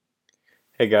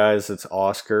Hey guys, it's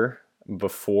Oscar.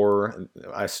 Before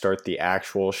I start the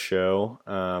actual show,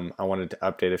 I wanted to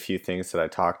update a few things that I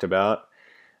talked about.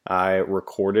 I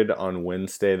recorded on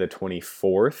Wednesday the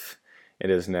 24th.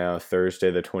 It is now Thursday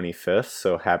the 25th,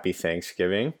 so happy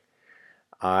Thanksgiving.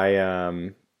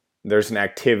 I There's an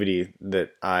activity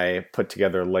that I put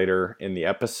together later in the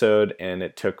episode, and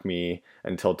it took me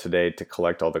until today to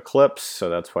collect all the clips, so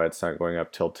that's why it's not going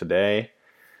up till today.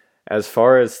 As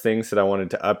far as things that I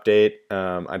wanted to update,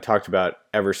 I talked about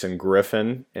Everson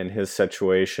Griffen and his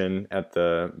situation at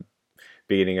the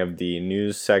beginning of the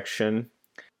news section.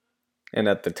 And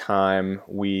at the time,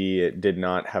 we did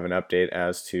not have an update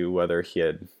as to whether he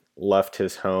had left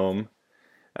his home.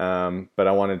 But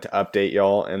I wanted to update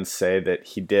y'all and say that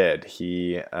he did.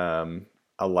 He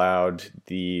allowed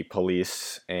the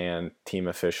police and team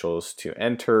officials to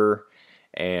enter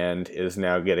and is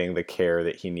now getting the care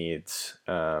that he needs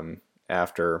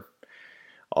after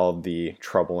all the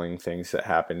troubling things that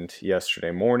happened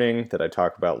yesterday morning that I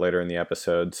talk about later in the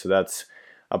episode. So that's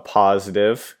a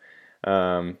positive.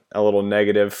 A little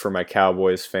negative for my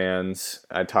Cowboys fans.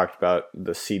 I talked about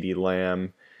the CeeDee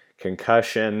Lamb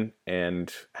concussion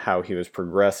and how he was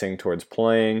progressing towards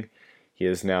playing. He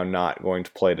is now not going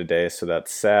to play today, so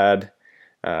that's sad,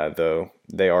 though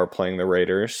they are playing the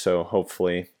Raiders, so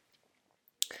hopefully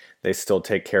they still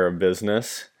take care of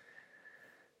business.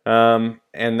 And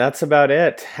that's about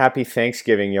it. Happy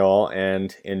Thanksgiving, y'all,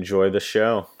 and enjoy the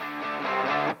show.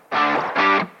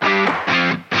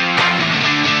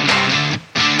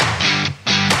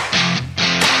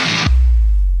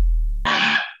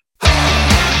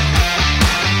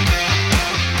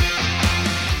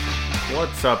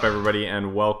 What's up, everybody,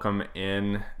 and welcome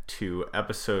in to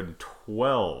episode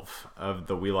 12 of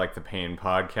the We Like the Pain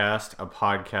podcast, a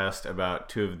podcast about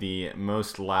two of the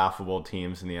most laughable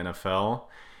teams in the NFL,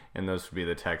 and those would be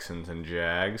the Texans and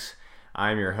Jags.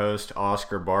 I'm your host,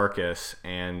 Oscar Barkus,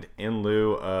 and in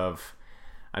lieu of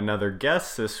another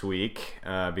guest this week,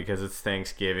 because it's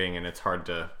Thanksgiving and it's hard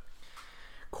to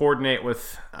coordinate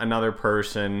with another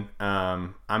person,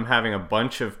 I'm having a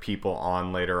bunch of people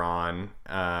on later on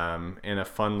in a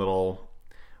fun little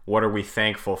what are we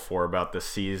thankful for about the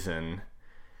season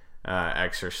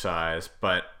exercise.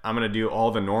 But I'm going to do all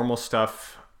the normal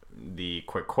stuff, the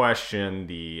quick question,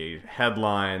 the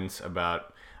headlines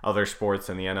about other sports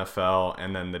in the NFL,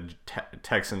 and then the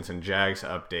Texans and Jags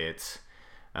updates.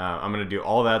 I'm going to do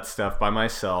all that stuff by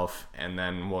myself, and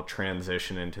then we'll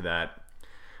transition into that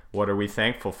what are we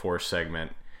thankful for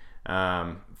segment.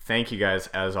 Thank you guys,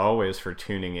 as always, for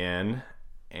tuning in,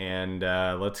 and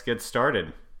let's get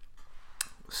started.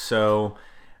 So,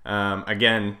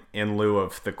 again, in lieu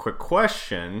of the quick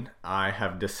question, I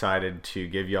have decided to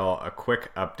give y'all a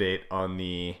quick update on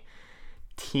the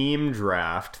team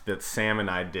draft that Sam and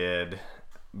I did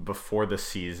before the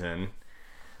season.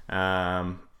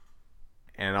 And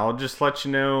I'll just let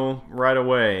you know right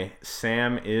away,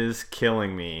 Sam is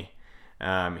killing me.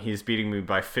 He's beating me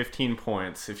by 15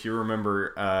 points. If you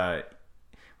remember,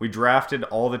 we drafted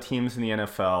all the teams in the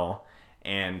NFL,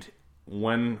 and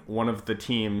when one of the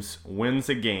teams wins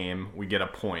a game, we get a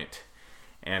point.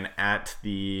 And at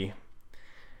the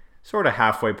sort of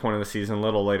halfway point of the season, a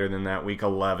little later than that, week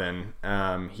 11,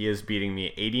 he is beating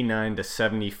me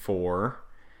 89-74.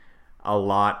 A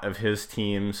lot of his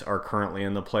teams are currently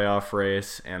in the playoff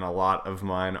race, and a lot of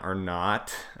mine are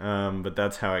not, but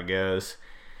that's how it goes.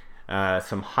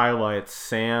 Some highlights: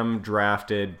 Sam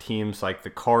drafted teams like the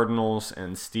Cardinals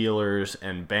and Steelers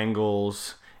and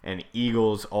Bengals and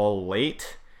Eagles all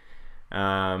late.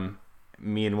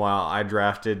 Meanwhile, I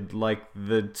drafted like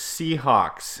the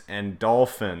Seahawks and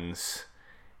Dolphins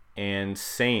and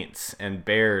Saints and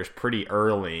Bears pretty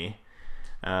early.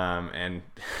 And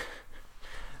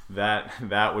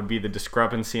that would be the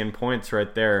discrepancy in points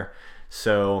right there.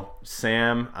 So,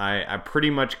 Sam, I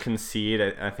pretty much concede.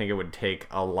 I think it would take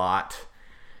a lot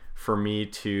for me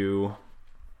to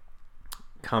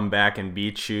come back and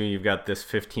beat you. You've got this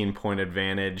 15-point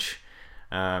advantage.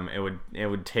 It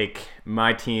would take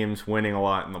my teams winning a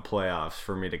lot in the playoffs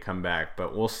for me to come back,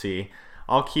 but we'll see.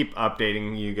 I'll keep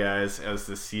updating you guys as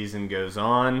the season goes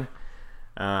on.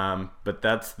 But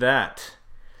that's that.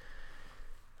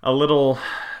 A little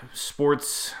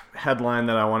sports headline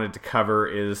that I wanted to cover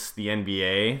is the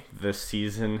NBA. The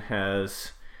season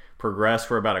has progressed.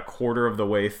 We're about a quarter of the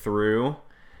way through.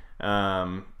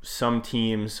 Some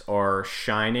teams are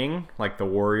shining, like the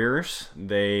Warriors.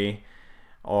 They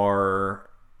are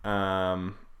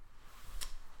the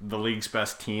league's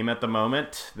best team at the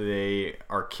moment. They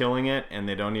are killing it, and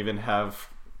they don't even have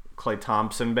Klay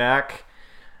Thompson back.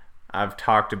 I've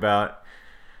talked about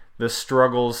the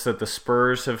struggles that the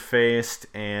Spurs have faced,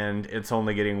 and it's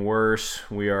only getting worse.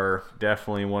 We are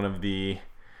definitely one of the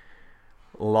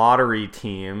lottery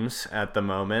teams at the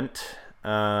moment.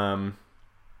 And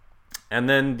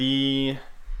then the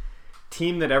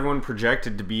team that everyone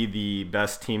projected to be the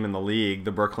best team in the league,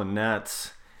 the Brooklyn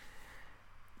Nets,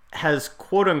 has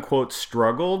quote-unquote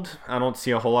struggled. I don't see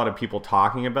a whole lot of people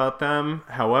talking about them.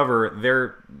 However,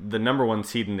 they're the number one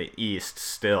seed in the East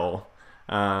still.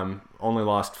 Only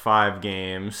lost 5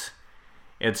 games.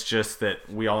 It's just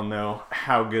that we all know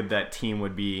how good that team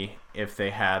would be if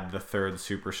they had the third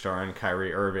superstar in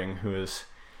Kyrie Irving, who is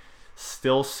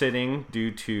still sitting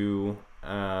due to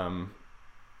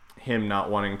him not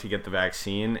wanting to get the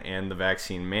vaccine and the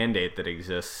vaccine mandate that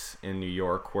exists in New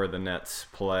York where the Nets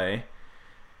play.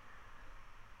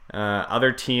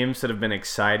 Other teams that have been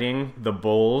exciting, the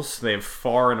Bulls, they've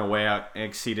far and away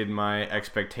exceeded my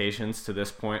expectations to this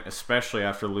point, especially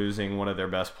after losing one of their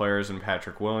best players in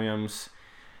Patrick Williams.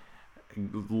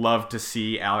 Love to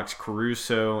see Alex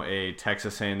Caruso, a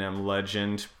Texas A&M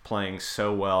legend, playing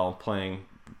so well, playing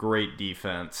great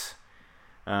defense.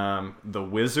 The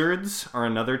Wizards are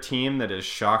another team that has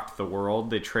shocked the world.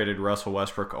 They traded Russell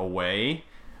Westbrook away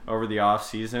over the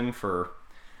offseason for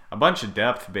a bunch of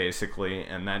depth, basically,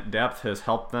 and that depth has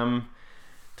helped them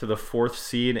to the 4th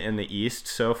seed in the East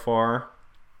so far.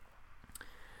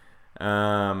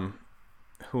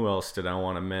 Who else did I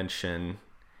want to mention?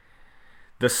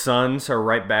 The Suns are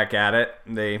right back at it.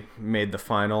 They made the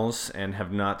finals and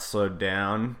have not slowed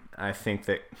down. I think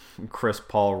that Chris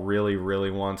Paul really,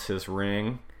 really wants his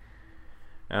ring.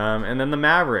 And then the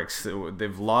Mavericks,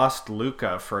 they've lost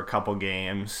Luka for a couple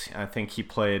games. I think he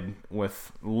played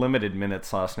with limited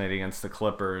minutes last night against the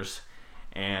Clippers.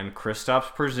 And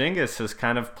Kristaps Porzingis has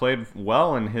kind of played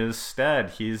well in his stead.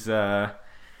 He's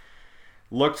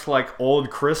looked like old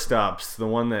Kristaps, the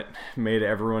one that made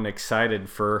everyone excited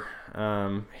for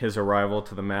his arrival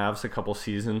to the Mavs a couple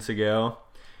seasons ago.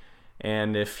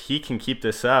 And if he can keep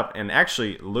this up, and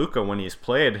actually Luka, when he's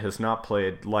played, has not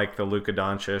played like the Luka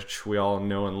Doncic we all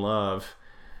know and love.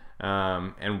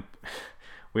 And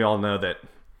we all know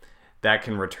that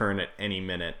can return at any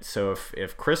minute. So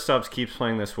if Kristaps keeps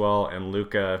playing this well and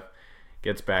Luka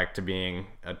gets back to being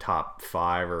a top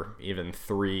 5 or even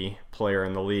 3 player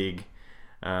in the league,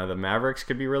 the Mavericks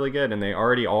could be really good. And they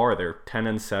already are. They're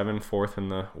 10-7, 4th in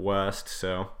the West.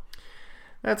 So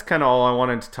that's kind of all I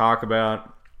wanted to talk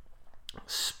about.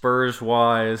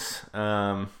 Spurs-wise,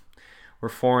 we're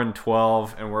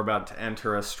 4-12, and we're about to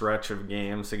enter a stretch of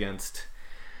games against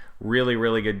really,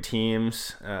 really good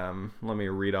teams. Let me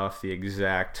read off the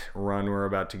exact run we're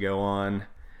about to go on.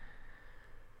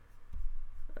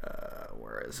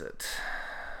 Where is it?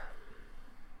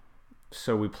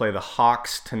 So we play the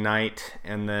Hawks tonight,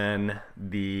 and then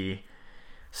the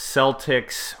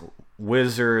Celtics,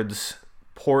 Wizards,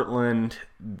 Portland,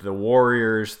 the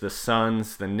Warriors, the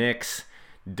Suns, the Knicks,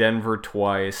 Denver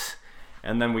twice,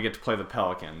 and then we get to play the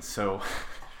Pelicans. So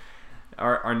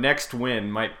our next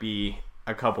win might be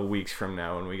a couple weeks from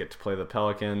now when we get to play the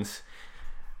Pelicans.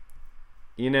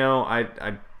 You know,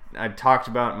 I talked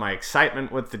about my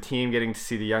excitement with the team, getting to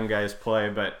see the young guys play,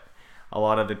 but a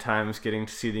lot of the times getting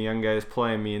to see the young guys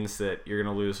play means that you're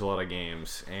going to lose a lot of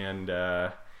games, and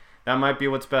that might be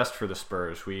what's best for the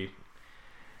Spurs.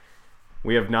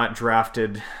 We have not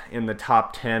drafted in the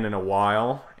top 10 in a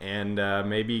while, and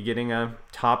maybe getting a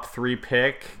top 3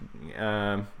 pick,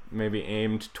 maybe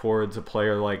aimed towards a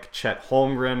player like Chet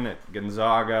Holmgren at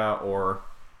Gonzaga or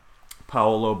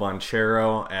Paolo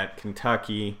Banchero at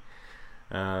Kentucky,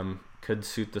 could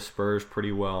suit the Spurs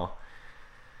pretty well.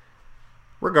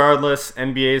 Regardless,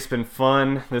 NBA's been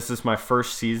fun. This is my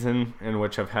first season in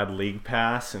which I've had League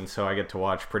Pass, and so I get to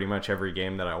watch pretty much every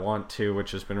game that I want to,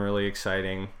 which has been really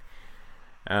exciting.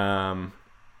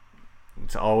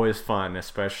 It's always fun,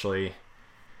 especially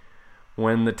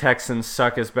when the Texans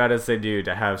suck as bad as they do,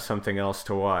 to have something else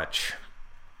to watch.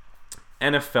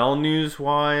 NFL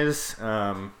news-wise,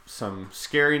 some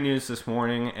scary news this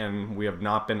morning, and we have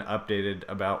not been updated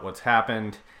about what's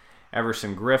happened.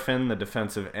 Everson Griffin, the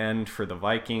defensive end for the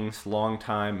Vikings,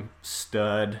 longtime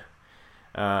stud,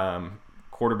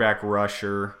 quarterback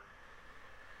rusher,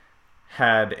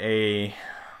 had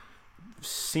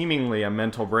seemingly a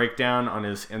mental breakdown on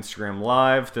his Instagram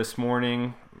Live this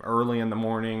morning, early in the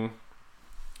morning,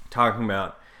 talking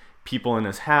about people in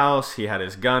his house. He had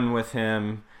his gun with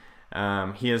him.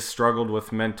 He has struggled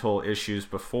with mental issues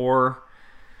before.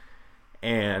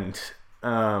 And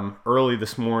early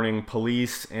this morning,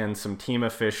 police and some team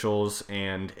officials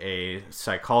and a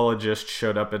psychologist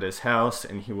showed up at his house,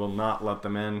 and he will not let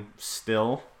them in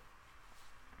still.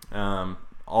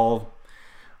 All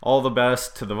all the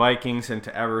best to the Vikings and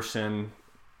to Everson.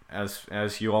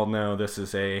 As you all know, this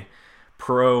is a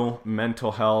pro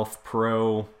mental health,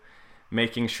 pro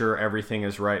making sure everything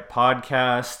is right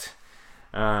podcast.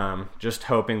 Just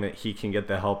hoping that he can get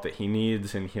the help that he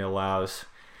needs and he allows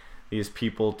these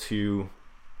people to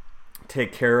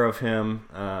take care of him.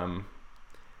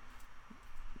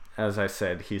 As I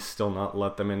said, he's still not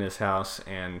let them in his house,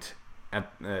 and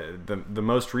at the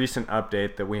most recent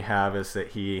update that we have is that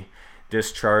he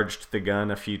discharged the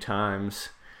gun a few times.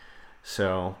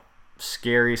 So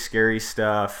scary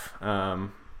stuff.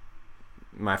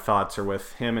 My thoughts are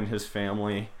with him and his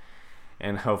family,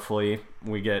 and hopefully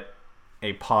we get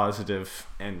a positive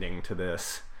ending to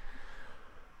this.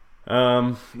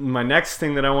 My next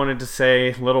thing that I wanted to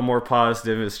say, a little more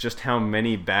positive, is just how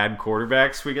many bad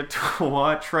quarterbacks we get to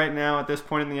watch right now at this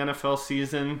point in the NFL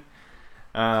season.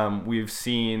 We've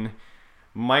seen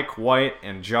Mike White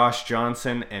and Josh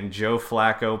Johnson and Joe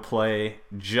Flacco play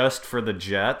just for the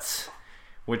Jets,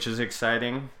 which is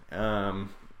exciting.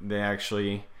 They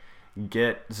actually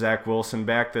get Zach Wilson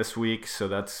back this week, so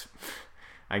that's,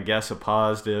 I guess, a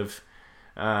positive.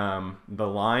 The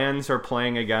Lions are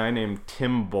playing a guy named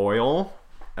Tim Boyle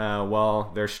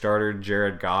while their starter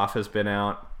Jared Goff has been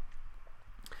out.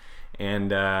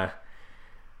 And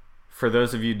for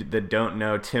those of you that don't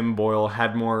know, Tim Boyle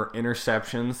had more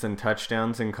interceptions than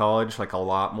touchdowns in college, like a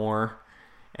lot more,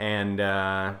 and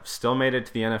still made it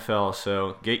to the NFL.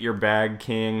 So get your bag,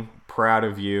 King. Proud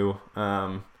of you.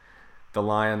 The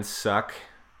Lions suck,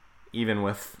 even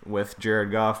with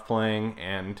Jared Goff playing,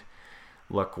 and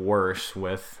look worse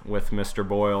with Mr.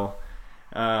 Boyle.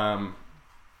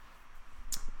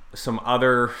 Some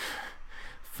other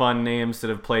fun names that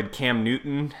have played. Cam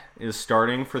Newton is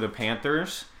starting for the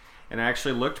Panthers and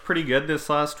actually looked pretty good this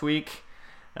last week.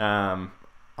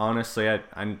 Honestly,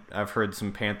 I've heard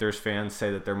some Panthers fans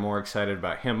say that they're more excited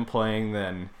about him playing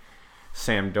than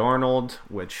Sam Darnold,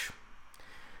 which,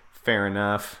 fair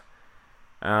enough.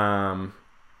 And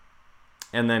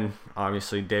then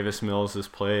obviously Davis Mills has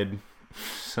played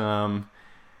some.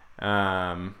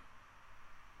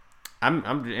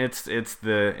 It's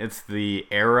the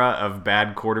era of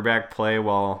bad quarterback play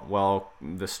while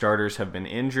the starters have been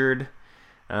injured.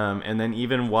 And then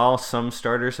even while some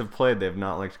starters have played, they've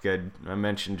not looked good. I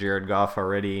mentioned Jared Goff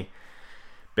already.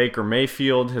 Baker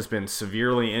Mayfield has been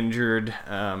severely injured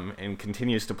and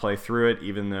continues to play through it,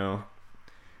 even though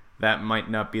that might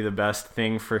not be the best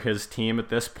thing for his team at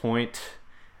this point.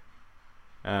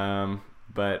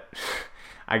 But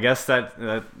I guess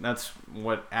that's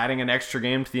what adding an extra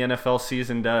game to the NFL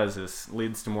season does, is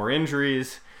leads to more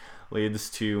injuries, leads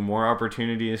to more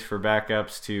opportunities for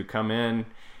backups to come in,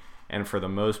 and for the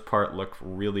most part look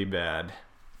really bad.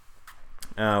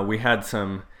 We had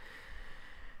some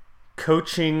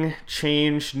coaching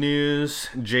change news.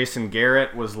 Jason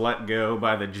Garrett was let go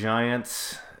by the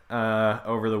Giants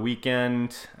over the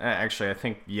weekend. Actually, I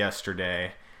think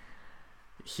yesterday.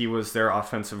 He was their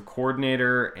offensive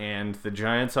coordinator, and the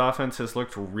Giants' offense has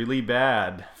looked really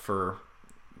bad for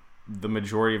the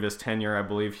majority of his tenure. I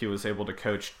believe he was able to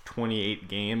coach 28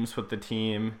 games with the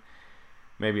team,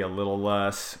 maybe a little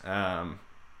less. And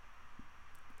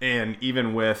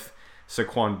even with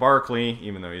Saquon Barkley,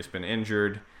 even though he's been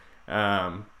injured,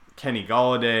 Kenny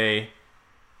Golladay,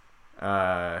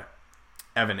 Evan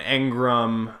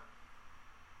Engram,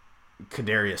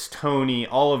 Kadarius Toney,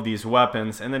 all of these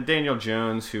weapons, and then Daniel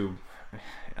Jones, who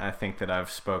I think that I've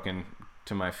spoken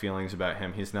to my feelings about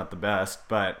him. He's not the best,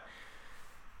 but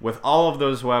with all of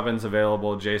those weapons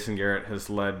available, Jason Garrett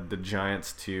has led the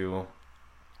Giants to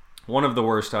one of the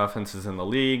worst offenses in the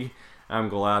league. I'm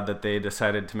glad that they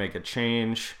decided to make a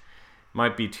change.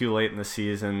 Might be too late in the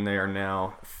season. They are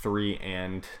now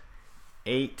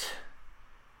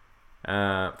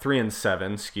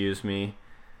 3-7, excuse me.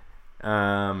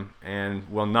 And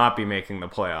will not be making the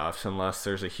playoffs unless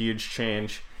there's a huge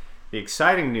change. The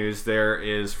exciting news there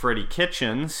is Freddie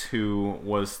Kitchens, who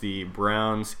was the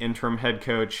Browns' interim head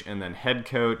coach and then head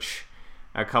coach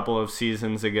a couple of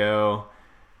seasons ago,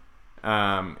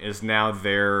 is now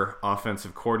their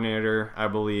offensive coordinator, I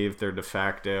believe, their de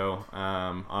facto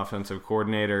offensive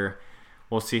coordinator.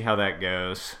 We'll see how that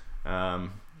goes.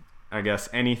 I guess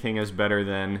anything is better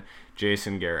than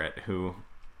Jason Garrett, who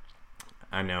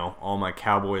I know all my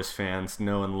Cowboys fans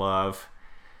know and love.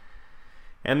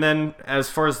 And then as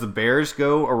far as the Bears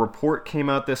go, a report came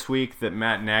out this week that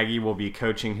Matt Nagy will be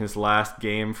coaching his last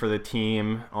game for the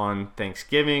team on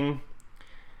Thanksgiving.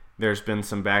 There's been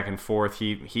some back and forth.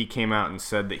 He came out and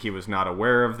said that he was not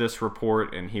aware of this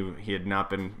report, and he had not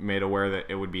been made aware that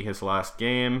it would be his last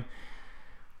game.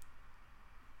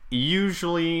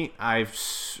 Usually, I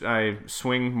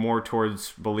swing more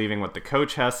towards believing what the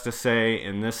coach has to say.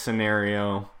 In this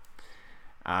scenario,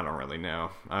 I don't really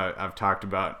know. I've talked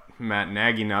about Matt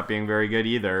Nagy not being very good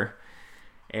either.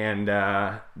 And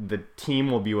the team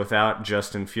will be without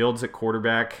Justin Fields at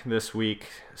quarterback this week,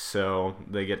 so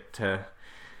they get to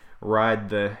ride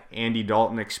the Andy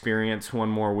Dalton experience one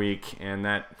more week, and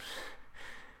that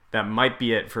might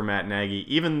be it for Matt Nagy,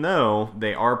 even though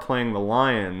they are playing the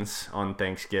Lions on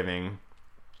Thanksgiving,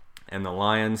 and the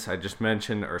Lions, I just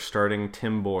mentioned, are starting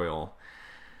Tim Boyle.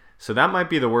 So that might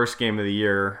be the worst game of the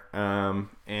year,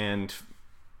 and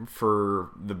for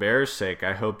the Bears' sake,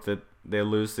 I hope that they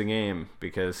lose the game,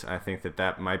 because I think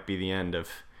that might be the end of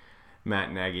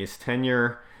Matt Nagy's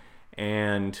tenure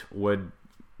and would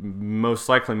most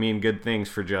likely mean good things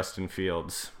for Justin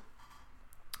Fields,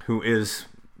 who is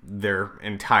their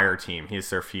entire team.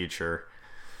 He's their future.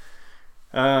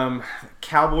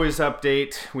 Cowboys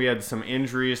update. We had some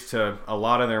injuries to a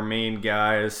lot of their main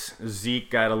guys.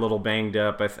 Zeke got a little banged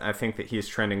up. I think that he's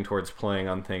trending towards playing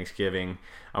on Thanksgiving.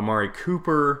 Amari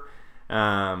Cooper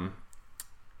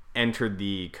entered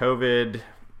the COVID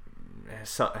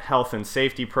health and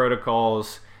safety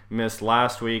protocols, missed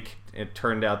last week. It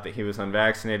turned out that he was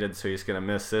unvaccinated, so he's going to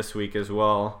miss this week as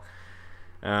well.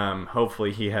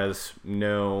 Hopefully he has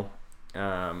no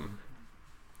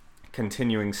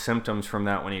continuing symptoms from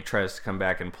that when he tries to come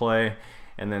back and play.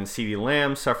 And then CeeDee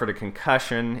Lamb suffered a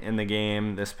concussion in the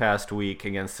game this past week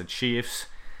against the Chiefs.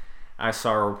 I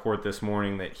saw a report this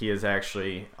morning that he is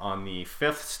actually on the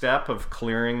 5th step of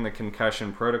clearing the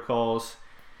concussion protocols.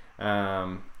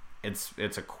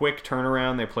 It's a quick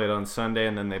turnaround. They played on Sunday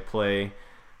and then they play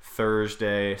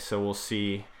Thursday, so we'll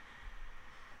see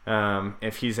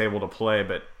if he's able to play.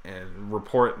 But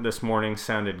report this morning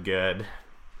sounded good.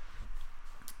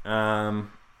 And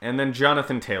then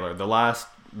Jonathan Taylor, the last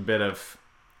bit of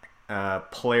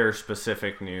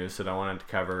player-specific news that I wanted to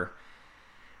cover.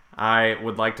 I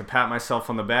would like to pat myself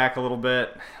on the back a little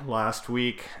bit. Last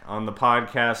week on the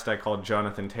podcast, I called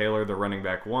Jonathan Taylor the running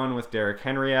back one with Derrick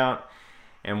Henry out.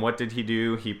 And what did he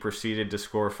do? He proceeded to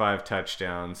score 5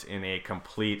 touchdowns in a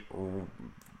complete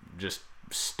just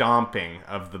stomping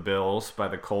of the Bills by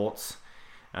the Colts.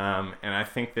 And I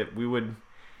think that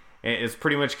it's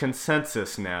pretty much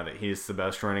consensus now that he's the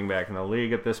best running back in the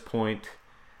league at this point.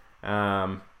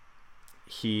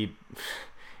 He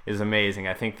is amazing.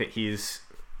 I think that he's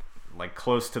like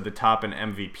close to the top in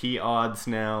MVP odds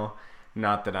now.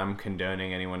 Not that I'm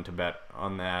condoning anyone to bet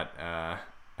on that.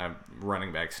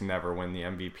 Running backs never win the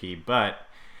MVP, but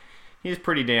he's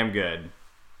pretty damn good.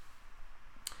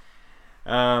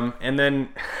 And then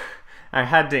I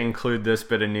had to include this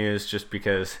bit of news just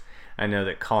because I know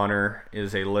that Connor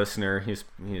is a listener. He's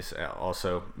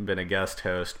also been a guest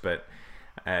host, but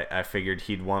I figured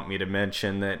he'd want me to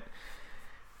mention that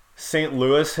St.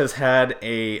 Louis has had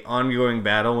an ongoing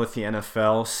battle with the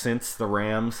NFL since the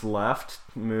Rams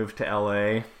moved to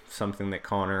LA, something that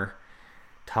Connor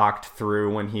talked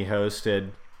through when he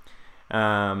hosted,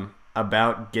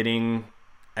 about getting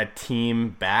a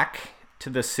team back to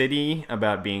the city,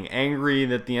 about being angry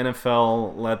that the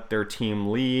NFL let their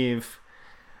team leave.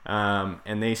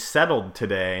 And they settled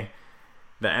today.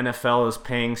 The NFL is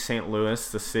paying St.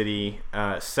 Louis, the city,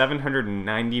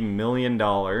 $790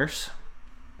 million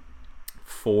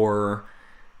for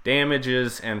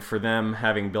damages and for them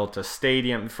having built a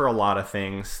stadium, for a lot of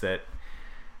things that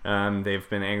they've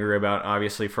been angry about,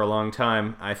 obviously, for a long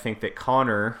time. I think that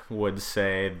Connor would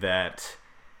say that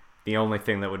the only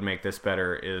thing that would make this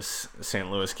better is St.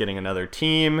 Louis getting another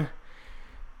team.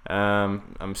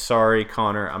 I'm sorry,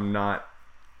 Connor. I'm not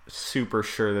super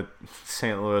sure that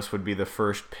St. Louis would be the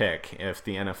first pick if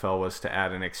the NFL was to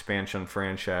add an expansion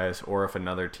franchise or if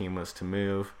another team was to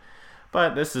move.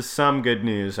 But this is some good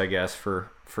news, I guess, for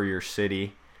your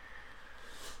city.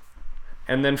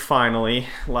 And then finally,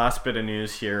 last bit of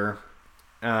news here.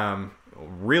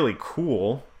 Really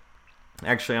cool.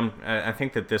 Actually, I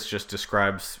think that this just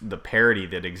describes the parity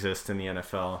that exists in the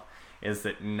NFL, is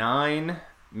that 9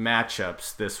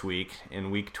 matchups this week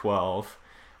in Week 12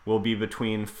 will be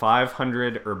between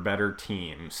 500 or better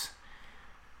teams,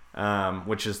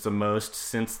 which is the most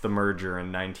since the merger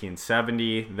in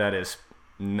 1970. That is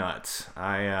nuts.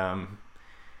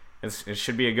 It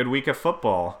should be a good week of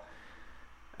football.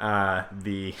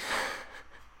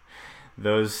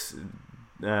 Those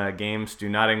games do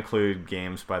not include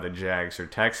games by the Jags or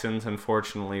Texans.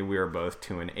 Unfortunately, we are both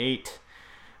 2-8,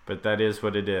 but that is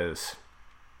what it is.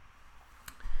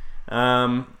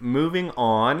 Moving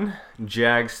on,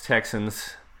 Jags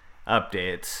Texans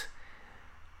updates.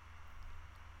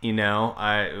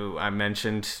 I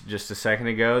mentioned just a second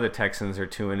ago the Texans are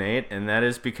 2-8, and that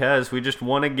is because we just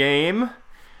won a game.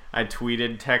 I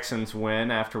tweeted Texans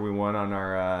win after we won on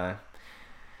our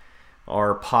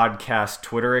podcast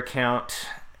Twitter account,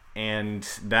 and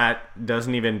that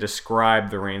doesn't even describe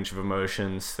the range of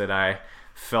emotions that I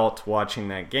felt watching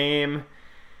that game.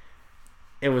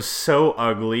 It was so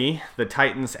ugly. The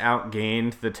Titans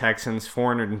outgained the Texans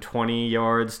 420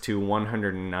 yards to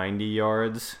 190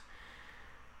 yards,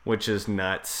 which is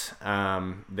nuts.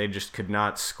 They just could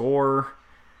not score.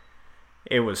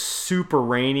 It was super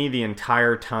rainy the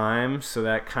entire time, so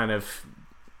that kind of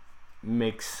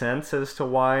makes sense as to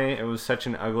why it was such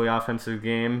an ugly offensive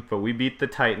game. But we beat the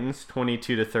Titans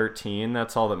 22-13.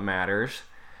 That's all that matters.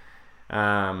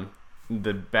 The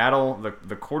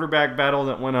quarterback battle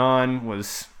that went on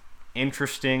was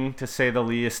interesting, to say the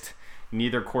least.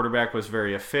 Neither quarterback was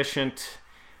very efficient.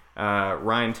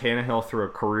 Ryan Tannehill threw a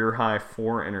career-high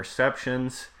 4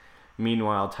 interceptions.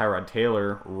 Meanwhile, Tyrod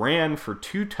Taylor ran for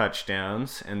 2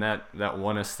 touchdowns, and that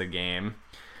won us the game.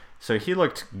 So he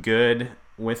looked good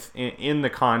in the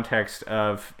context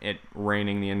of it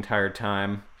raining the entire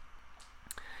time.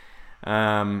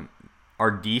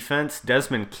 Our defense,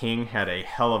 Desmond King had a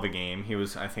hell of a game. He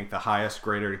was, I think, the highest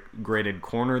graded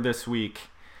corner this week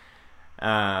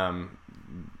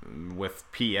with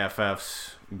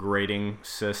PFF's grading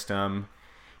system.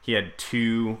 He had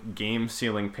 2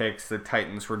 game-sealing picks. The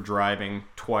Titans were driving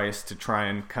twice to try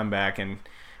and come back and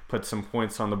put some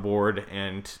points on the board,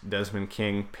 and Desmond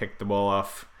King picked the ball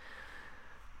off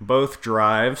both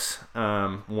drives,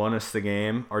 won us the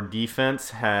game. Our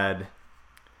defense had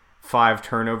 5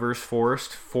 turnovers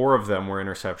forced. 4 of them were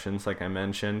interceptions, like I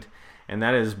mentioned. And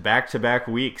that is back-to-back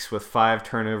weeks with 5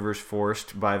 turnovers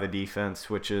forced by the defense,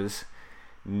 which is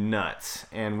nuts.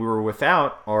 And we were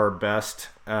without our best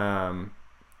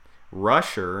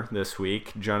rusher this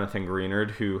week, Jonathan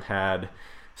Greenard, who had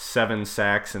 7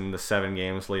 sacks in the 7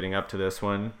 games leading up to this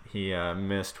one. He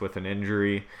missed with an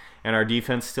injury. And our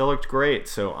defense still looked great.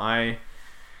 So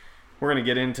we're going to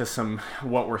get into some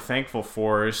what we're thankful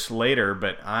for later,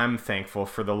 but I'm thankful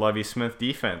for the Lovie Smith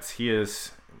defense. He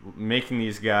is making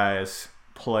these guys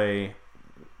play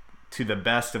to the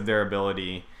best of their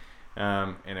ability,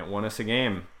 and it won us a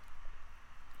game.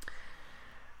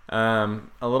 A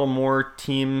little more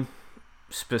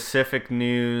team-specific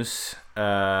news.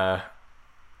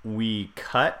 We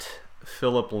cut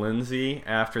Phillip Lindsay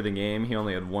after the game. He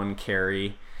only had 1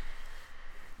 carry.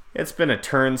 It's been a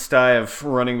turnstile of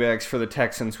running backs for the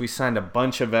Texans. We signed a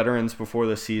bunch of veterans before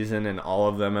the season, and all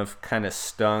of them have kind of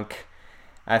stunk.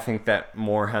 I think that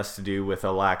more has to do with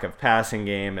a lack of passing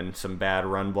game and some bad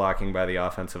run blocking by the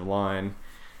offensive line.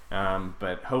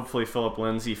 But hopefully Phillip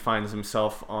Lindsay finds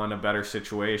himself on a better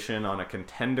situation, on a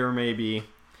contender maybe,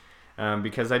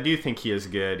 because I do think he is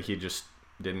good. He just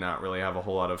did not really have a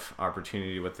whole lot of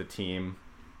opportunity with the team.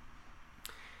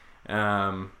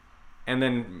 And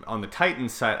then on the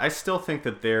Titans side, I still think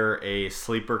that they're a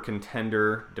sleeper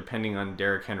contender depending on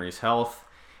Derrick Henry's health.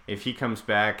 If he comes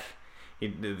back,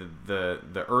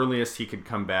 the earliest he could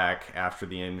come back after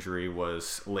the injury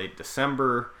was late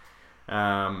December.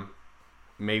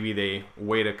 Maybe they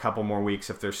wait a couple more weeks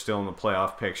if they're still in the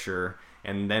playoff picture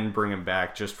and then bring him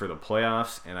back just for the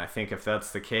playoffs. And I think if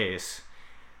that's the case,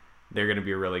 they're going to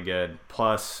be really good.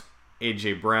 Plus,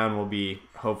 A.J. Brown will be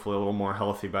hopefully a little more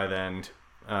healthy by then.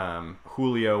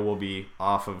 Julio will be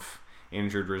off of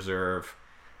injured reserve.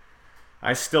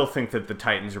 I still think that the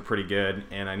Titans are pretty good,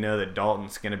 and I know that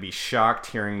Dalton's going to be shocked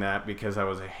hearing that because I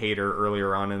was a hater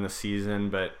earlier on in the season,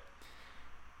 but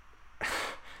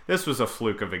this was a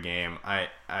fluke of a game. I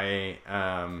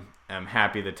am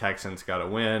happy the Texans got a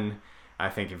win. I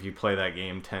think if you play that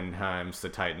game 10 times, the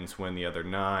Titans win the other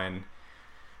 9.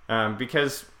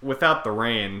 Because without the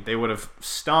rain, they would have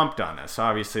stomped on us.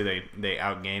 Obviously, they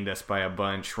outgained us by a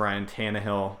bunch. Ryan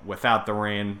Tannehill, without the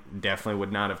rain, definitely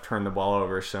would not have turned the ball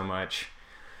over so much.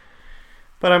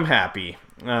 But I'm happy.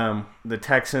 The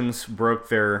Texans broke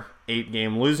their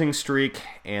 8-game losing streak,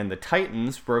 and the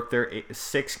Titans broke their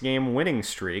 6-game winning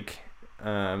streak.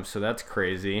 So that's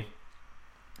crazy.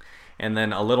 And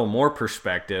then a little more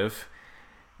perspective.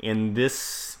 In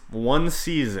this one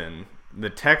season, the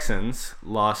Texans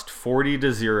lost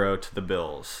 40-0 to the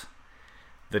Bills.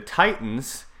 The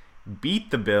Titans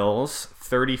beat the Bills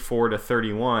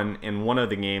 34-31 in one of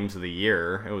the games of the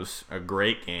year. It was a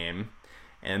great game.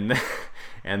 And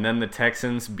then the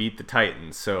Texans beat the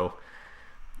Titans. So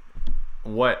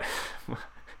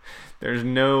there's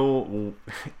no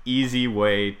easy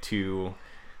way to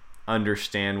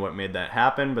understand what made that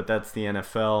happen, but that's the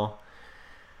NFL.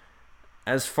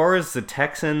 As far as the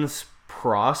Texans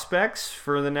prospects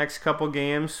for the next couple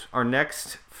games. Our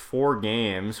next 4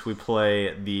 games, we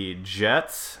play the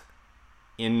Jets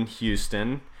in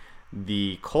Houston,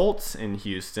 the Colts in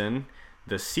Houston,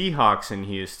 the Seahawks in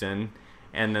Houston,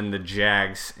 and then the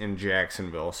Jags in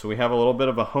Jacksonville. So we have a little bit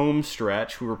of a home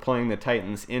stretch. We were playing the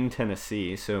Titans in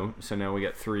Tennessee, so now we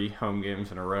get 3 home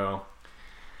games in a row.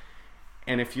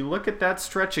 And if you look at that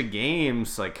stretch of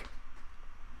games, like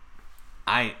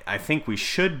I think we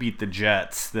should beat the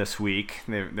Jets this week.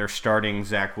 They're starting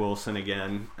Zach Wilson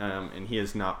again, and he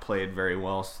has not played very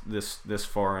well this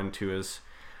far into his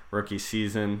rookie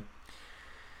season.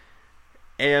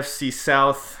 AFC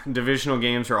South divisional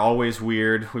games are always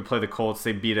weird. We play the Colts.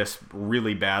 They beat us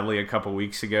really badly a couple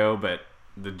weeks ago, but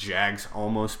the Jags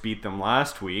almost beat them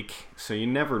last week, so you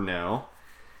never know.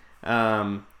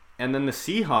 And then the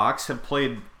Seahawks have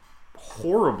played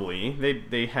horribly.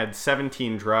 They had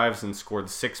 17 drives and scored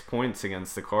 6 points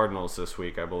against the Cardinals this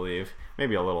week, I believe.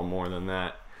 Maybe a little more than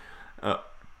that.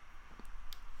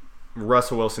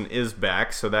 Russell Wilson is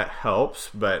back, so that helps,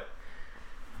 but...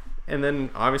 And then,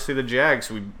 obviously, the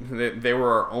Jags, they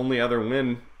were our only other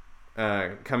win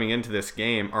coming into this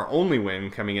game. Our only win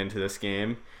coming into this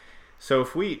game. So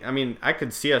I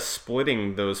could see us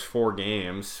splitting those 4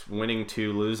 games, winning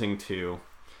 2, losing 2.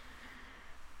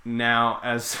 Now,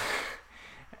 as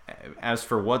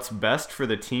for what's best for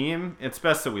the team, it's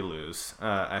best that we lose.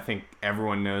 I think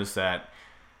everyone knows that.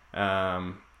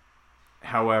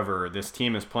 However, this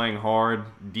team is playing hard,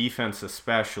 defense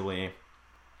especially.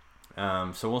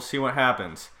 So we'll see what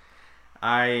happens.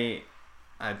 I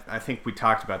think we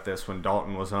talked about this when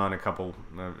Dalton was on a couple,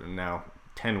 now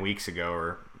 10 weeks ago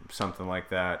or something like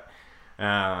that.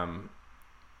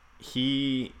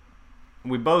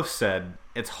 We both said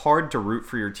it's hard to root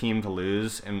for your team to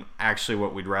lose, and actually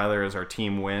what we'd rather is our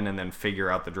team win and then figure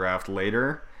out the draft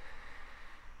later.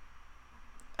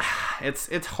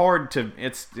 It's hard to,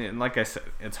 like I said,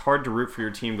 it's hard to root for your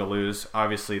team to lose.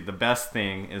 Obviously, the best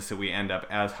thing is that we end up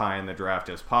as high in the draft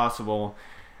as possible,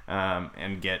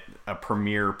 and get a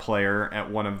premier player at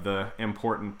one of the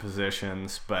important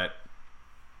positions. But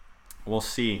we'll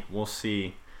see.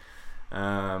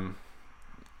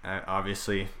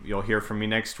 Obviously, you'll hear from me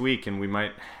next week, and we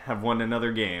might have won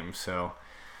another game. So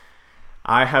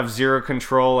I have zero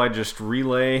control. I just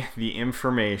relay the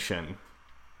information.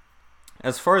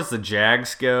 As far as the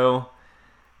Jags go,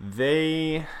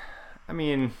 they,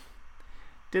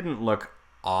 didn't look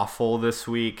awful this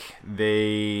week.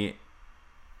 They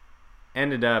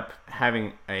ended up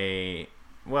having they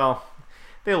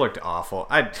looked awful.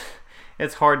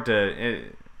 It's hard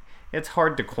to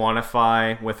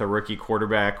quantify with a rookie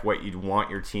quarterback what you'd want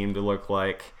your team to look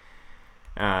like.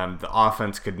 The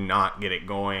offense could not get it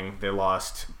going. They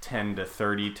lost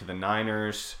 10-30 to the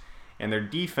Niners. And their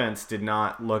defense did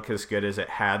not look as good as it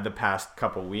had the past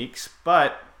couple weeks.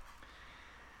 But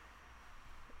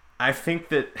I think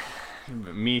that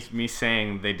me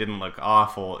saying they didn't look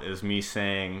awful is me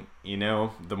saying,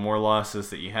 the more losses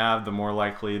that you have, the more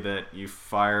likely that you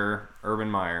fire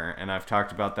Urban Meyer. And I've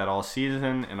talked about that all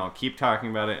season, and I'll keep talking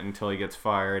about it until he gets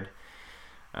fired.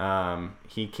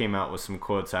 He came out with some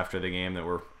quotes after the game that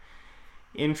were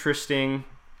interesting.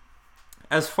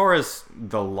 As far as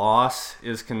the loss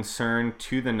is concerned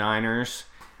to the Niners,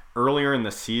 earlier in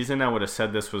the season I would have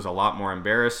said this was a lot more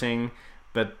embarrassing,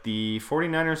 but the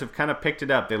 49ers have kind of picked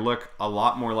it up. They look a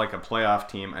lot more like a playoff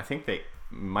team. I think they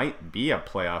might be a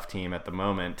playoff team at the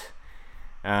moment,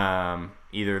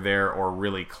 either there or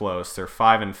really close. They're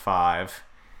 5-5,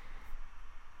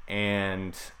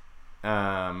 and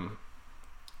I'm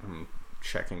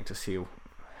checking to see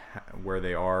where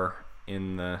they are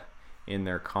in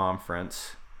their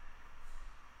conference.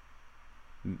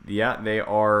 Yeah, they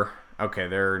are. Okay,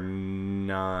 they're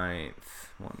 9th.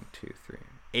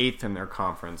 8th in their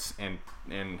conference, and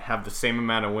have the same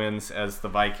amount of wins as the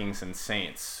Vikings and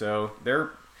Saints. So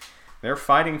they're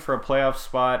fighting for a playoff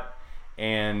spot,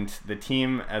 and the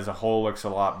team as a whole looks a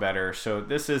lot better. So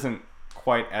this isn't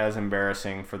quite as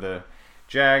embarrassing for the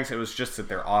Jags. It was just that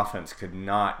their offense could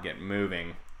not get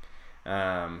moving.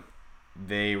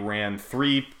 They ran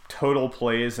 3 total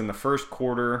plays in the first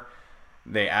quarter.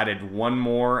 They added 1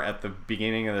 more at the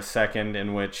beginning of the second,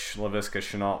 in which Laviska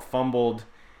Shenault fumbled.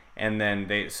 And then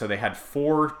they had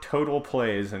 4 total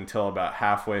plays until about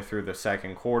halfway through the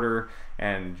second quarter.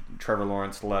 And Trevor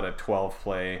Lawrence led a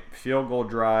 12-play field goal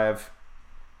drive.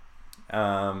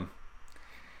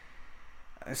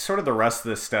 Sort of the rest of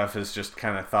this stuff is just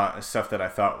kind of stuff that I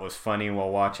thought was funny while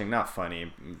watching. Not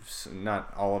funny.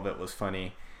 Not all of it was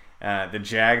funny. The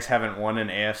Jags haven't won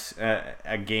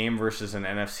a game versus an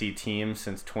NFC team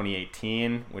since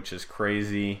 2018, which is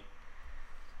crazy.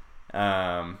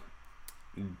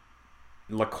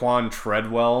 Laquan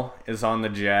Treadwell is on the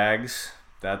Jags.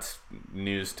 That's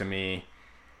news to me.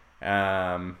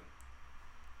 The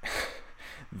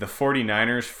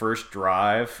 49ers' first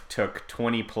drive took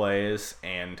 20 plays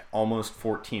and almost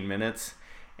 14 minutes,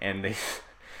 and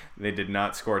they did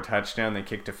not score a touchdown. They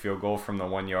kicked a field goal from the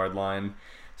 1-yard line.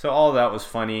 So all of that was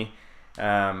funny.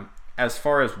 As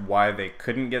far as why they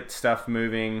couldn't get stuff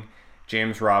moving,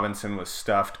 James Robinson was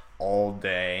stuffed all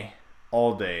day.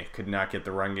 Could not get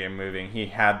the run game moving. He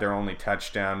had their only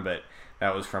touchdown, but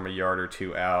that was from a yard or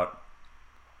two out.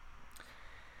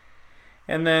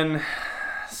 And then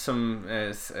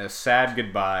a sad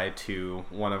goodbye to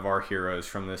one of our heroes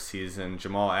from this season,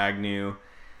 Jamal Agnew,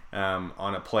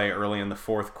 on a play early in the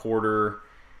fourth quarter,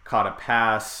 caught a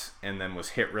pass and then was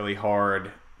hit really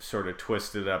hard, sort of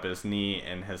twisted up his knee,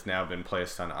 and has now been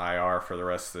placed on IR for the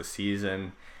rest of the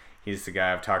season. He's the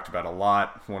guy I've talked about a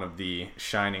lot, one of the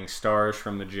shining stars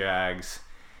from the Jags,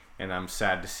 and I'm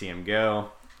sad to see him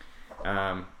go.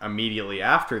 Immediately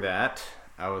after that,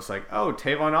 I was like, oh,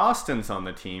 Tavon Austin's on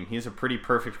the team. He's a pretty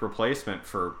perfect replacement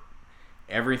for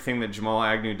everything that Jamal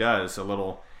Agnew does. A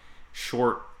little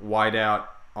short wide out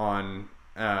on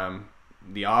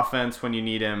the offense when you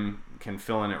need him, can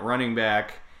fill in at running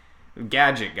back.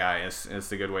 Gadget guy is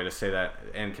the good way to say that,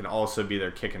 and can also be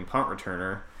their kick and punt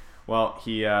returner. Well,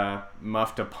 he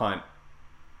muffed a punt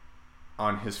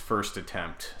on his first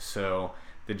attempt, so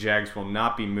the Jags will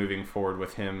not be moving forward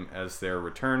with him as their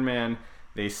return man.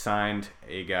 They signed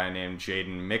a guy named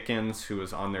Jaden Mickens, who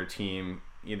was on their team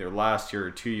either last year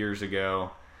or 2 years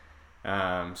ago,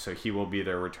 so he will be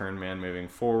their return man moving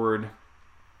forward.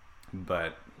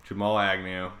 But Jamal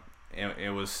Agnew,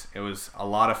 it was a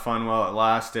lot of fun while it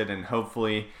lasted, and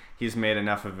hopefully he's made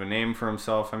enough of a name for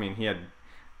himself. I mean, he had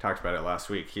talked about it last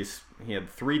week. He had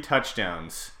 3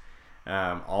 touchdowns,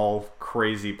 all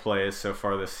crazy plays so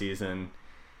far this season,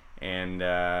 and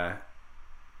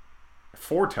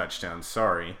 4 touchdowns.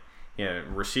 Sorry, he had a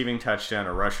receiving touchdown,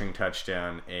 a rushing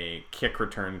touchdown, a kick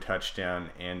return touchdown,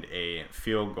 and a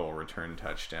field goal return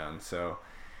touchdown. So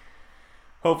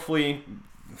hopefully,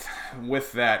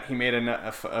 with that, he made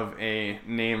enough of a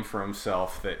name for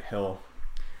himself that he'll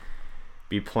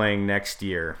be playing next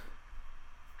year.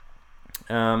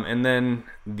 And then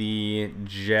the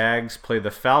Jags play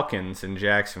the Falcons in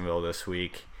Jacksonville this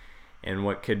week, in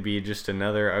what could be just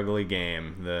another ugly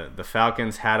game. The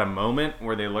Falcons had a moment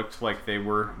where they looked like they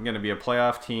were going to be a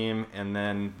playoff team, and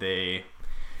then they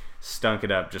stunk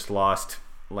it up, just lost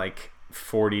like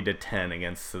 40-10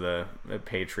 against the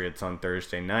Patriots on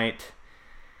Thursday night.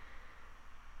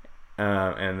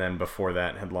 And then before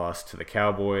that had lost to the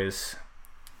Cowboys.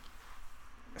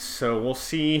 So we'll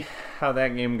see how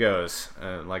that game goes.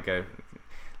 Like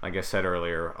I said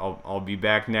earlier, I'll be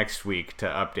back next week to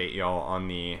update y'all on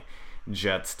the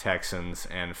Jets, Texans,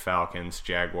 and Falcons,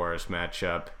 Jaguars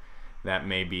matchup. That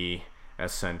may be a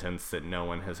sentence that no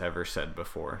one has ever said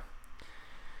before.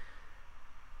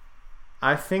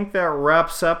 I think that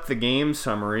wraps up the game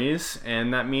summaries,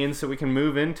 and that means that we can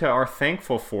move into our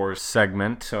Thankful For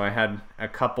segment. So I had a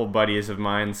couple buddies of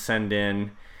mine send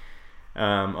in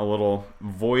a little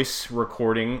voice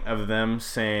recording of them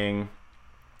saying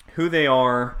who they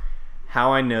are,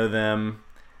 how I know them,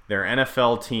 their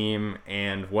NFL team,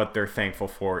 and what they're thankful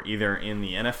for, either in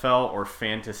the NFL or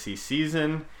fantasy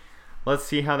season. Let's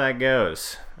see how that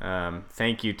goes.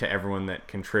 Thank you to everyone that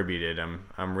contributed.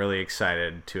 I'm really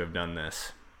excited to have done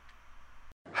this.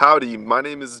 Howdy, my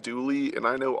name is Dooley, and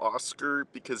I know Oscar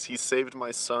because he saved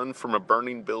my son from a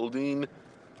burning building.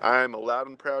 I'm a loud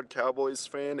and proud Cowboys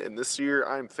fan, and this year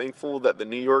I'm thankful that the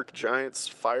New York Giants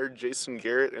fired Jason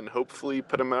Garrett and hopefully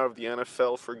put him out of the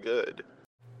NFL for good.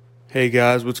 Hey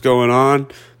guys, what's going on?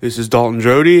 This is Dalton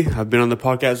Jody. I've been on the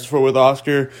podcast before with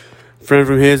Oscar, friend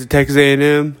from his at Texas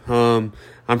A&M.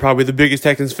 I'm probably the biggest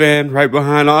Texans fan, right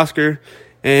behind Oscar.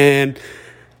 And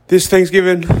this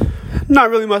Thanksgiving, not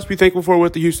really much to be thankful for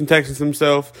with the Houston Texans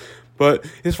themselves. But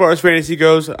as far as fantasy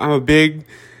goes, I'm a big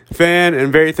fan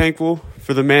and very thankful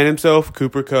for the man himself,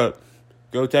 Cooper Kupp.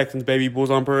 Go Texans, baby. Bulls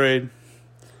on parade.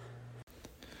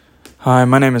 Hi,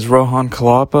 my name is Rohan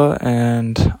Kalapa,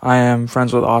 and I am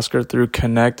friends with Oscar through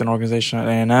Connect, an organization at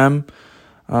A&M.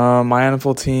 My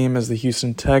NFL team is the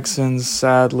Houston Texans.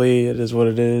 Sadly, it is what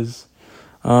it is.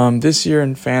 This year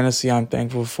in fantasy, I'm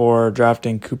thankful for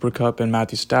drafting Cooper Kupp and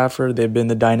Matthew Stafford. They've been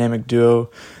the dynamic duo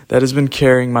that has been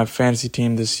carrying my fantasy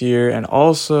team this year, and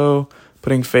also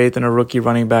putting faith in a rookie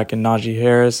running back in Najee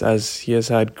Harris, as he has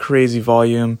had crazy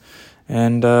volume.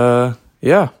 And,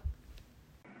 yeah.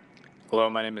 Hello,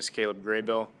 my name is Caleb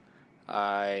Graybill.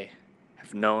 I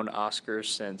have known Oscar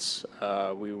since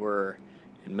we were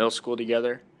in middle school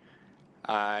together.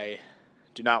 I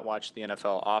do not watch the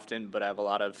NFL often, but I have a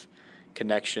lot of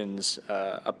connections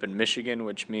up in Michigan,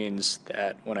 which means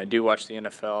that when I do watch the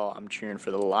NFL, I'm cheering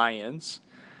for the Lions.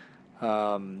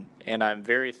 And I'm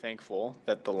very thankful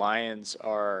that the Lions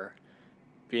are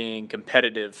being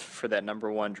competitive for that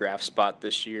number one draft spot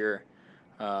this year.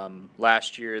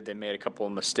 Last year, they made a couple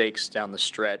of mistakes down the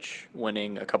stretch,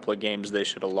 winning a couple of games they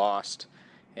should have lost,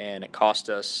 and it cost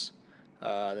us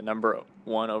the number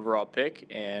one overall pick,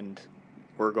 and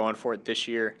we're going for it this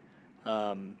year.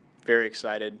 Very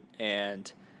excited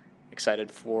and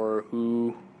excited for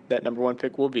who that number one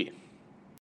pick will be.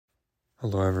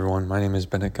 Hello everyone, my name is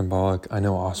Bennett Gambalik. I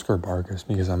know Oscar Vargas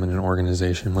because I'm in an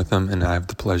organization with him and I have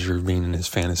the pleasure of being in his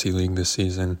fantasy league this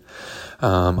season.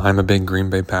 I'm a big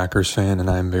Green Bay Packers fan and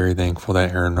I'm very thankful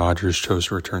that Aaron Rodgers chose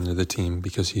to return to the team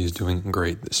because he is doing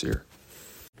great this year.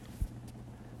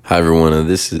 Hi everyone,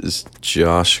 this is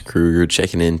Josh Kruger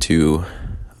checking into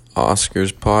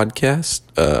Oscar's podcast.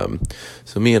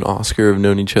 So me and Oscar have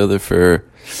known each other for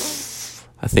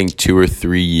I think 2 or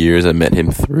 3 years. I met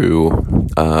him through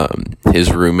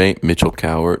his roommate, Mitchell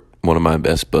Cowart, one of my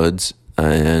best buds.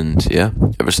 And yeah,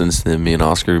 ever since then, me and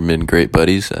Oscar have been great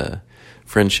buddies.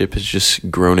 Friendship has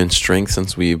just grown in strength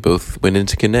since we both went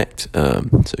into Connect.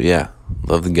 So yeah,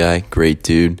 love the guy, great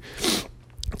dude.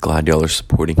 Glad y'all are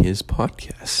supporting his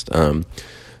podcast.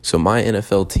 So my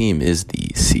NFL team is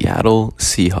the Seattle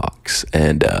Seahawks.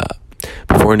 And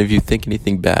before any of you think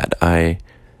anything bad, I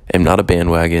am not a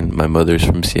bandwagon. My mother's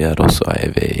from Seattle, so I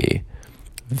have a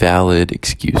valid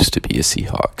excuse to be a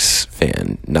Seahawks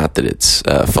fan. Not that it's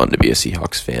fun to be a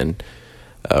Seahawks fan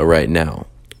right now,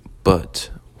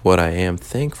 but what I am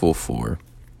thankful for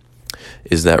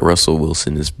is that Russell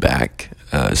Wilson is back.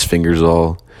 His fingers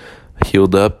all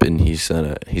healed up, and he's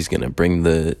gonna bring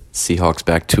the Seahawks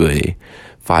back to a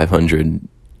 500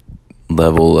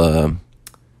 level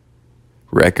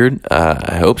record.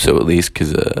 I hope so, at least,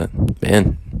 because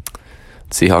man,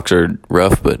 Seahawks are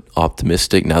rough but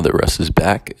optimistic now that Russ is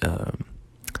back.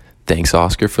 Thanks,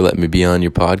 Oscar, for letting me be on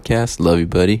your podcast. Love you,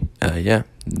 buddy. Yeah,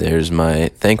 there's my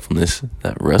thankfulness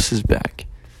that Russ is back.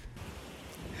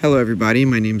 Hello, everybody.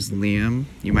 My name's Liam.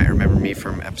 You might remember me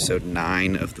from episode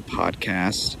 9 of the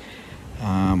podcast.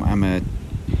 I'm a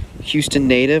Houston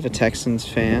native, a Texans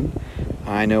fan.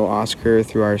 I know Oscar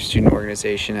through our student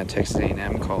organization at Texas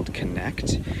A&M called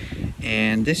Connect.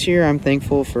 And this year I'm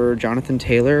thankful for Jonathan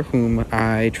Taylor, whom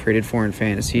I traded for in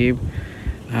fantasy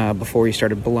before he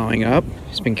started blowing up.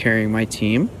 He's been carrying my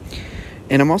team.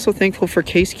 And I'm also thankful for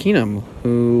Case Keenum,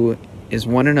 who is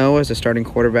 1-0 as a starting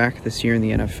quarterback this year in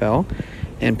the NFL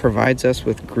and provides us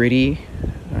with gritty,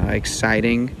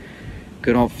 exciting,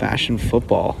 good old-fashioned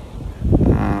football.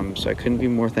 So I couldn't be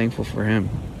more thankful for him.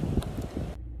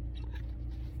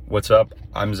 What's up?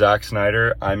 I'm Zach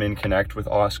Snyder. I'm in Connect with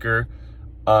Oscar.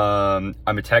 I'm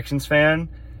a Texans fan,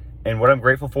 and what I'm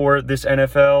grateful for this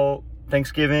NFL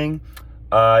Thanksgiving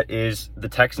is the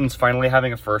Texans finally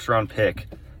having a first-round pick.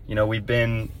 You know, we've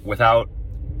been without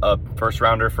a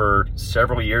first-rounder for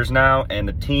several years now, and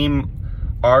the team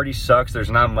already sucks.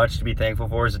 There's not much to be thankful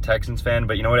for as a Texans fan,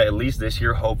 but you know what? At least this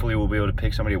year, hopefully we'll be able to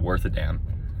pick somebody worth a damn.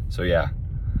 So, yeah.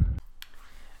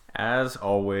 As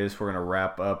always, we're going to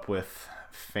wrap up with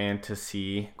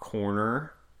Fantasy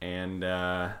Corner, and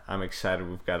I'm excited.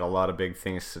 We've got a lot of big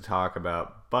things to talk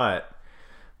about, but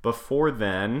before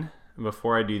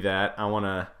I do that, I want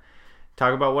to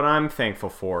talk about what I'm thankful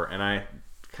for, and I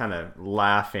kind of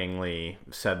laughingly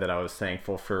said that I was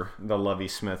thankful for the Lovie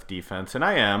Smith defense, and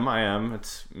I am.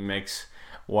 It makes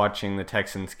watching the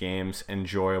Texans games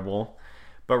enjoyable,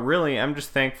 but really, I'm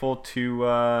just thankful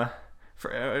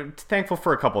thankful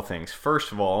for a couple things.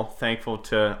 First of all, thankful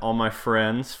to all my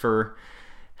friends for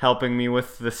helping me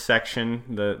with this section.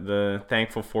 The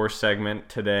Thankful For segment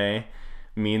today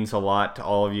means a lot to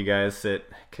all of you guys that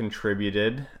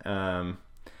contributed.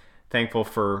 Thankful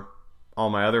for all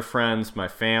my other friends, my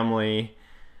family,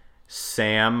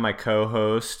 Sam, my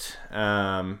co-host.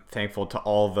 Thankful to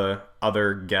all the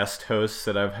other guest hosts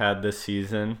that I've had this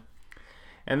season.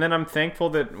 And then I'm thankful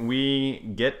that we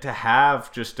get to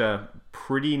have just a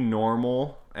pretty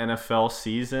normal NFL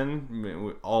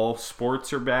season. All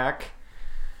sports are back.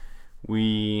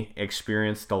 We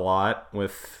experienced a lot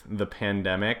with the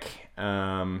pandemic.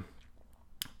 And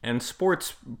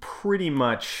sports pretty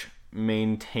much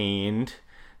maintained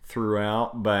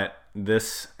throughout, but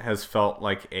this has felt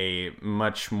like a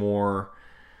much more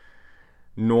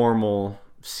normal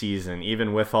season,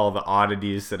 even with all the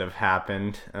oddities that have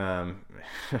happened.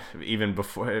 Even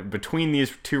between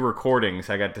these two recordings,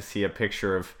 I got to see a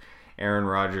picture of Aaron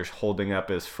Rodgers holding up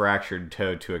his fractured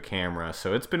toe to a camera.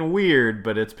 So it's been weird,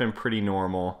 but it's been pretty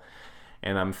normal,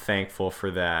 and I'm thankful for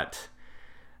that.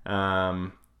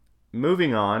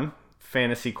 Moving on,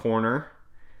 Fantasy Corner.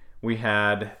 We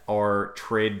had our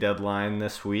trade deadline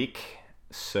this week.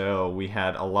 So we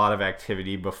had a lot of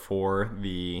activity before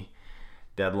the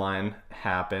deadline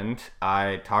happened.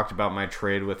 I talked about my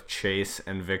trade with Chase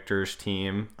and Victor's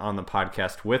team on the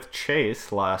podcast with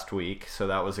Chase last week, so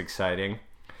that was exciting.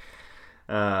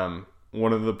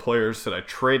 One of the players that I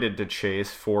traded to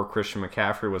Chase for Christian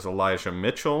McCaffrey was Elijah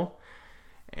Mitchell,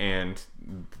 and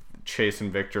Chase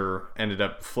and Victor ended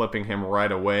up flipping him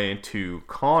right away to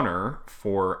Connor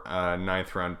for a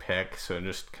 9th round pick, so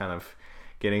just kind of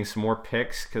getting some more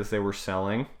picks because they were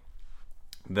selling.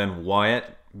 Then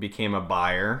Wyatt became a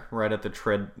buyer right at the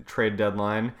trade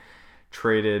deadline.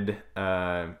 Traded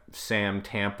Sam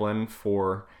Tamplin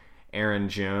for Aaron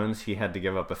Jones. He had to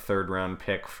give up a 3rd round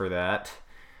pick for that.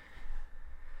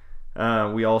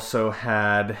 We also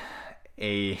had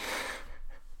a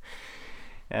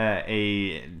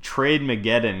trade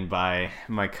Mageddon by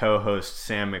my co-host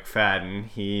Sam McFadden.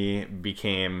 He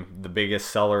became the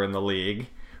biggest seller in the league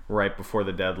right before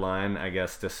the deadline. I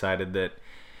guess decided that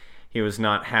he was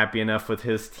not happy enough with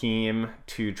his team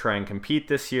to try and compete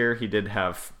this year. He did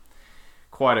have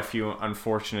quite a few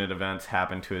unfortunate events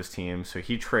happen to his team. So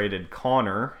he traded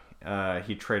Connor.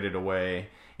 He traded away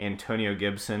Antonio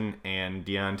Gibson and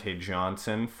Deontay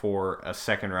Johnson for a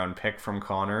 2nd round pick from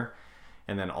Connor.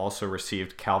 And then also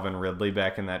received Calvin Ridley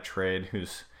back in that trade,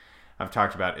 who's I've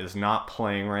talked about is not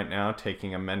playing right now,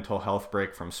 taking a mental health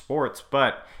break from sports,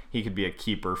 but he could be a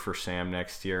keeper for Sam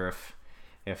next year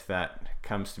if that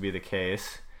comes to be the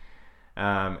case.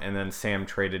 And then Sam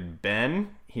traded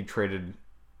Ben. He traded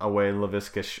away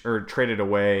traded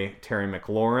away Terry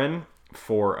McLaurin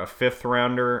for a 5th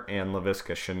rounder and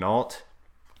Laviska Shenault,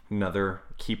 another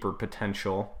keeper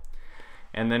potential.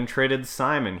 And then traded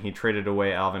Simon. He traded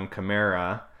away Alvin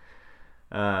Kamara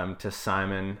to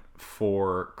Simon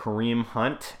for Kareem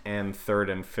Hunt and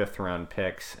 3rd and 5th round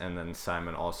picks. And then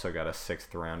Simon also got a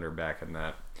 6th rounder back in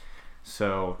that.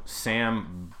 So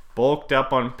Sam bulked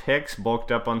up on picks,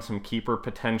 bulked up on some keeper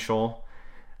potential,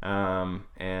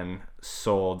 and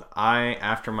sold.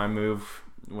 After my move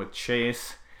with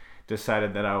Chase,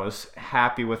 decided that I was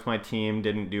happy with my team,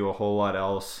 didn't do a whole lot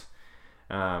else.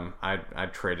 I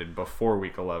traded before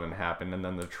week 11 happened, and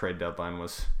then the trade deadline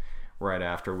was right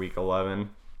after week 11.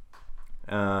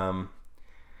 I'm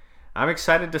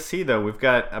excited to see, though. We've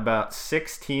got about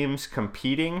 6 teams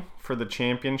competing for the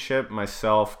championship.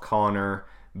 Myself, Connor,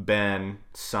 Ben,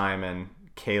 Simon,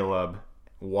 Caleb,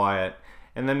 Wyatt,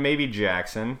 and then maybe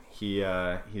Jackson. He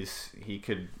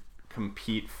could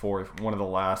compete for one of the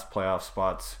last playoff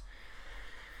spots.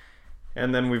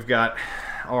 And then we've got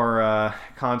our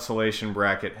consolation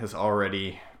bracket has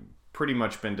already pretty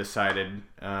much been decided.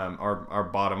 Our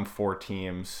bottom 4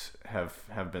 teams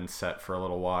have been set for a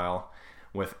little while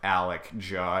with Alec,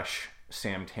 Josh,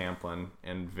 Sam Tamplin,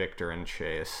 and Victor and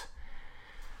Chase.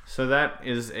 So that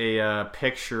is a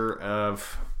picture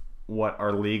of what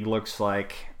our league looks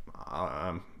like.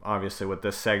 Obviously with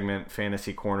this segment,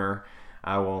 Fantasy Corner,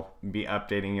 I will be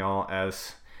updating y'all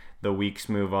as the weeks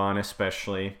move on,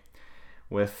 especially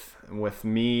with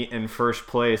me in first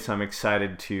place. I'm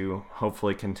excited to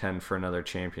hopefully contend for another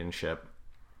championship.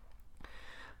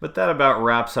 But that about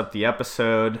wraps up the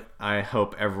episode. I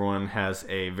hope everyone has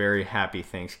a very happy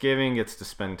Thanksgiving, gets to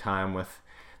spend time with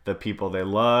the people they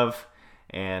love,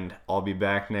 and I'll be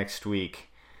back next week.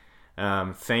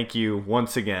 Thank you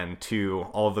once again to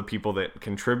all the people that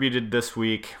contributed this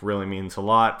week. Really means a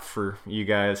lot for you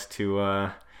guys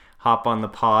to hop on the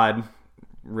pod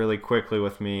really quickly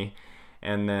with me.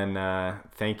 And then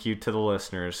thank you to the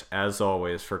listeners, as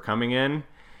always, for coming in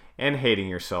and hating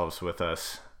yourselves with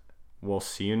us. We'll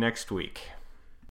see you next week.